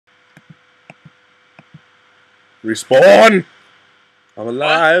Respawn! I'm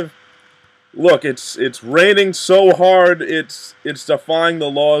alive. Look, it's raining so hard, it's defying the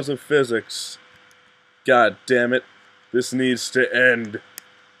laws of physics. God damn it. This needs to end.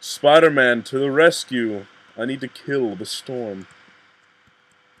 Spider-Man to the rescue. I need to kill the storm.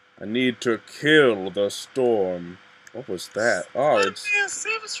 I need to kill the storm. What was that? Oh, it's...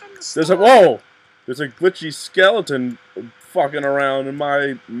 Save us from the storm. There's a... Whoa! There's a glitchy skeleton fucking around in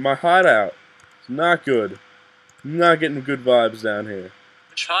my hideout. It's not good. I'm not getting good vibes down here.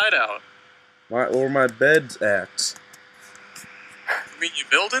 Which hideout? Where my bed's at. You mean you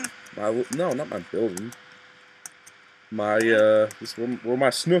building? No, not my building. This where my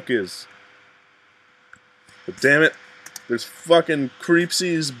snook is. But damn it, there's fucking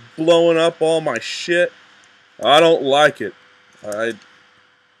creepsies blowing up all my shit. I don't like it. I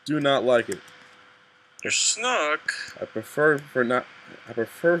do not like it. Your snook. I prefer for that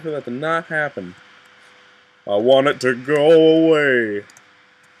to not happen. I want it to go away,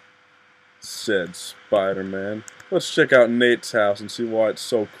 said Spider-Man. Let's check out Nate's house and see why it's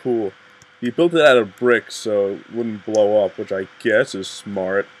so cool. He built it out of bricks so it wouldn't blow up, which I guess is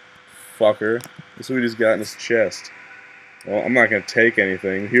smart. Fucker. Let's see what he's got in his chest. Well, I'm not gonna take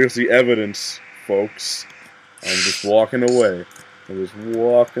anything. Here's the evidence, folks. I'm just walking away. I'm just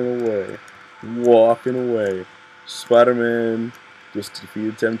walking away. Walking away. Spider-Man just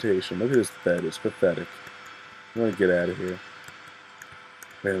defeated temptation. Look at this bed. It's pathetic. I'm gonna get out of here.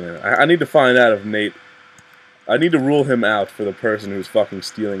 Wait a minute. I need to find out if Nate... I need to rule him out for the person who's fucking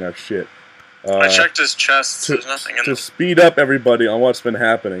stealing our shit. I checked his chest. There's nothing in there. To speed up everybody on what's been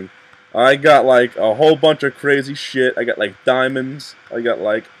happening, I got like a whole bunch of crazy shit. I got like diamonds. I got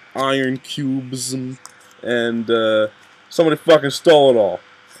like iron cubes, and somebody fucking stole it all.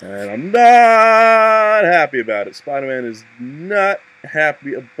 And I'm not happy about it. Spider-Man is not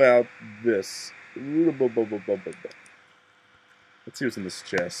happy about this. Let's see what's in this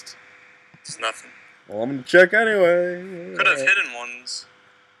chest. It's nothing. Well, I'm gonna check anyway. Could have hidden ones.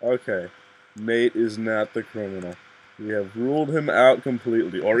 Okay. Nate is not the criminal. We have ruled him out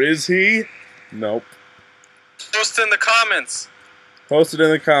completely. Or is he? Nope. Post in the comments. Post it in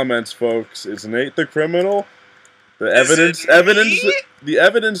the comments, folks. Is Nate the criminal? The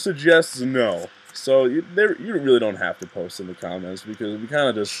evidence suggests no. So you really don't have to post in the comments because we kind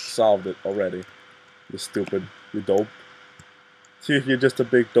of just solved it already. You stupid. You dope. You're just a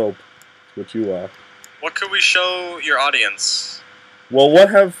big dope. That's what you are. What could we show your audience? Well,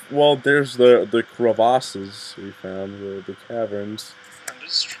 there's the crevasses we found, the caverns. I'm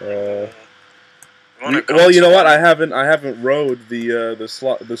just trying. Well, you know what? I haven't rode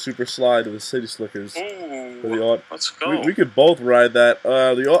the super slide of the City Slickers. Ooh, let's go. We could both ride that.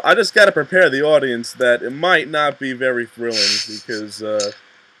 I just gotta prepare the audience that it might not be very thrilling because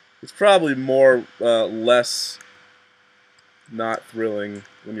it's probably less not thrilling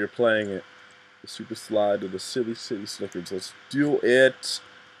when you're playing it. The super slide of the City Slickers. Let's do it.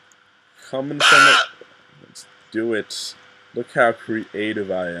 Coming from it. Let's do it. Look how creative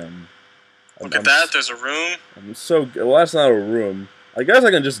I am. Look at that. There's a room. Well, that's not a room. I guess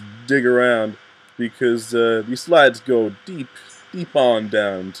I can just dig around because these slides go deep on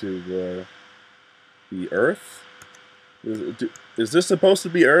down to the Earth. Is this supposed to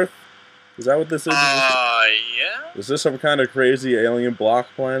be Earth? Is that what this is? Yeah. Is this some kind of crazy alien block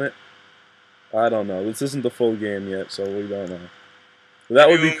planet? I don't know. This isn't the full game yet, so we don't know. But that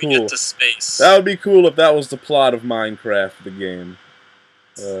would be cool. Get to space. That would be cool if that was the plot of Minecraft, the game.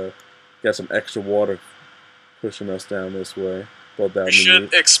 Got some extra water pushing us down this way. We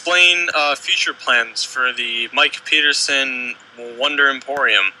should explain future plans for the Mike Peterson Wonder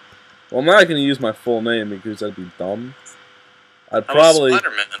Emporium. Well, I'm not going to use my full name because that'd be dumb. I'd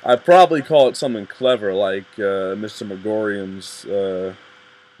probably call it something clever like Mr. Megorium's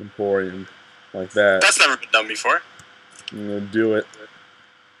Emporium. Like that. That's never been done before. I'm gonna do it.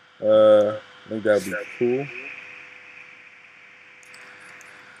 I think that would be cool.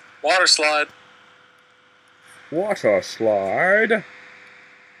 Water slide. Water slide.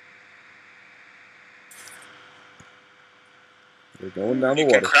 We're going down the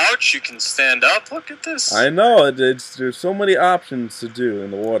water. You can crouch. You can stand up. Look at this. I know. There's so many options to do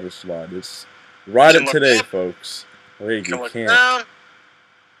in the water slide. It's ride it today, folks. Wait, you can't. Down.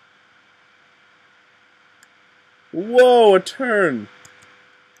 Whoa, a turn!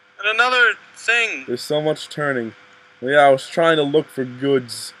 And another thing. There's so much turning. Yeah, I was trying to look for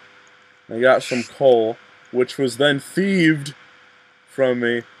goods. I got some coal, which was then thieved from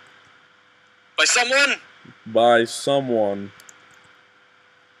me. By someone? By someone.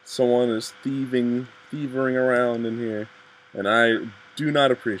 Someone is thievering around in here, and I do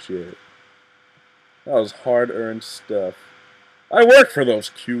not appreciate it. That was hard-earned stuff. I worked for those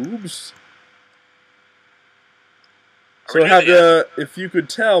cubes. So if you could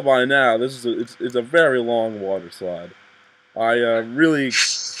tell by now, this is it's a very long water slide. I really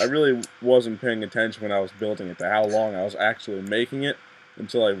wasn't paying attention when I was building it to how long I was actually making it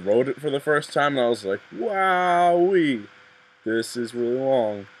until I wrote it for the first time, and I was like, wowee, this is really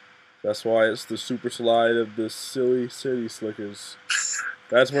long. That's why it's the super slide of the silly city slickers.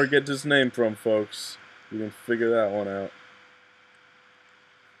 That's where it gets its name from, folks. You can figure that one out.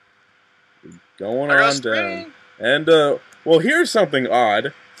 Going on down. And, well, here's something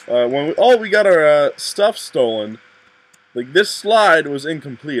odd. When we got our stuff stolen, like, this slide was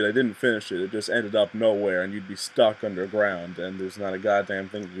incomplete. I didn't finish it. It just ended up nowhere, and you'd be stuck underground, and there's not a goddamn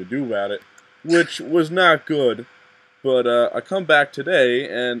thing you could do about it, which was not good. But I come back today,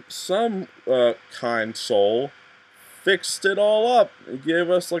 and some kind soul fixed it all up and gave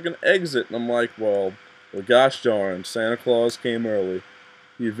us, like, an exit. And I'm like, well, gosh darn, Santa Claus came early.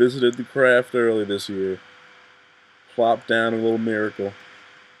 He visited the craft early this year. Plopped down a little miracle.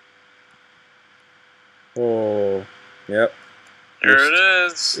 Oh, yep. Here it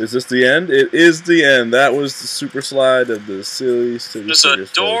is. Is this the end? It is the end. That was the super slide of the silly city. There's a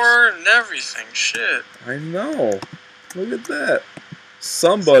door and everything. Shit. I know. Look at that.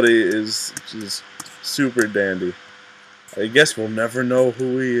 Somebody is just super dandy. I guess we'll never know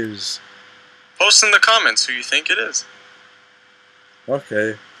who he is. Post in the comments who you think it is.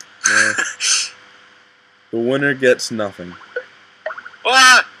 Okay. Yeah. The winner gets nothing.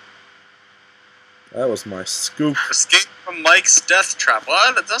 What? That was my scoop. Escape from Mike's death trap.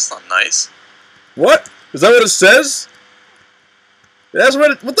 What? That's not nice. What? Is that what it says? That's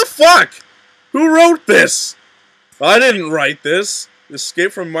what it... What the fuck? Who wrote this? I didn't write this.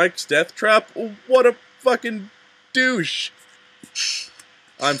 Escape from Mike's death trap? What a fucking douche.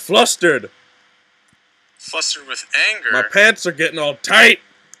 I'm flustered. Flustered with anger. My pants are getting all tight.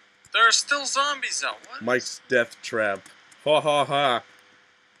 There are still zombies out. What? Mike's death trap. Ha ha ha.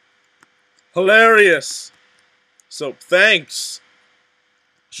 Hilarious. So, thanks,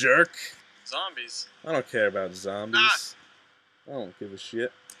 jerk. Zombies. I don't care about zombies. I don't give a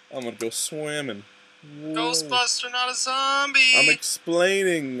shit. I'm gonna go swimming. Whoa. Ghostbuster, not a zombie. I'm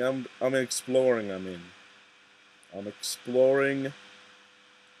explaining. I'm exploring. I'm exploring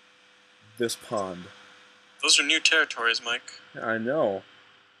this pond. Those are new territories, Mike. I know.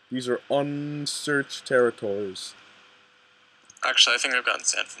 These are unsearched territories. Actually, I think I've gotten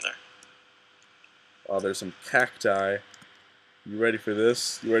sand from there. Oh, there's some cacti. You ready for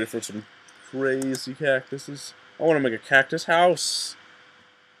this? You ready for some crazy cactuses? I want to make a cactus house.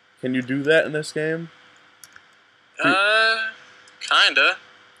 Can you do that in this game? Kinda.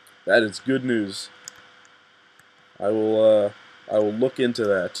 That is good news. I will look into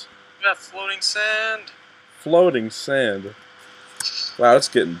that. We got floating sand. Floating sand. Wow, it's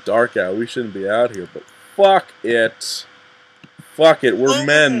getting dark out. We shouldn't be out here, but fuck it. Fuck it, we're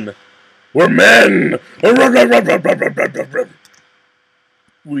men. We're men!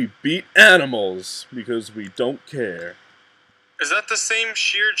 We beat animals because we don't care. Is that the same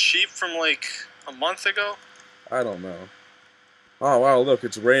sheared sheep from like a month ago? I don't know. Oh wow, look,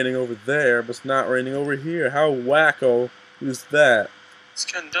 it's raining over there, but it's not raining over here. How wacko is that? It's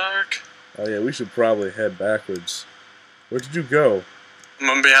getting dark. Oh yeah, we should probably head backwards. Where did you go?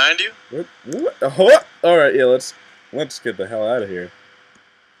 I'm behind you. What? What? Alright, yeah, let's get the hell out of here.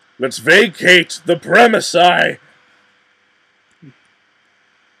 Let's vacate the premises!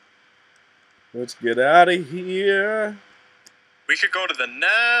 Let's get out of here. We could go to the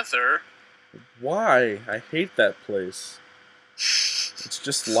Nether. Why? I hate that place. It's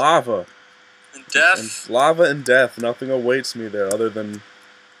just lava. And death. And lava and death. Nothing awaits me there other than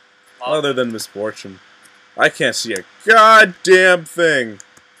misfortune. I can't see a goddamn thing.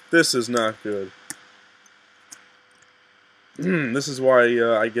 This is not good. This is why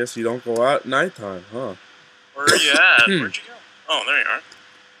I guess you don't go out at nighttime, huh? Where are you at? Where'd you go? Oh, there you are.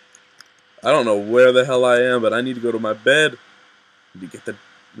 I don't know where the hell I am, but I need to go to my bed to get the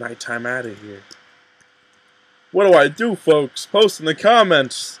nighttime out of here. What do I do, folks? Post in the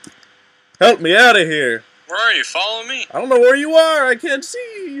comments. Help me out of here. Where are you? Follow me. I don't know where you are. I can't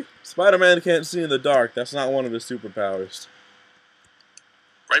see. Spider-Man can't see in the dark. That's not one of his superpowers.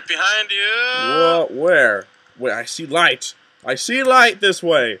 Right behind you. What? Where? Wait, I see light. I see light this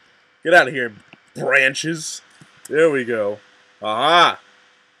way. Get out of here, branches. There we go. Aha!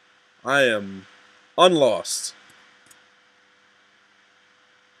 I am unlost.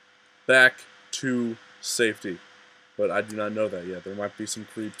 Back to safety. But I do not know that yet. There might be some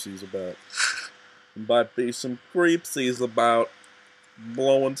creepsies about. There might be some creepsies about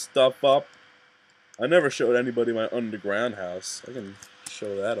blowing stuff up. I never showed anybody my underground house. I can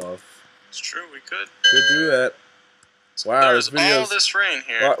show that off. It's true, we could. Could do that. So Wow, there's this video's... all this rain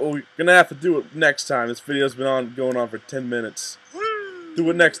here. Well, we're gonna have to do it next time. This video's been going on for 10 minutes. Woo! Do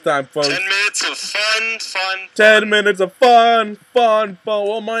it next time, folks. 10 minutes of fun. 10 minutes of fun.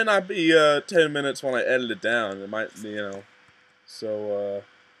 Well, it might not be 10 minutes when I edit it down. It might, you know. So,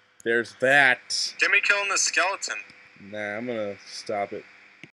 there's that. Get me killing the skeleton. Nah, I'm gonna stop it.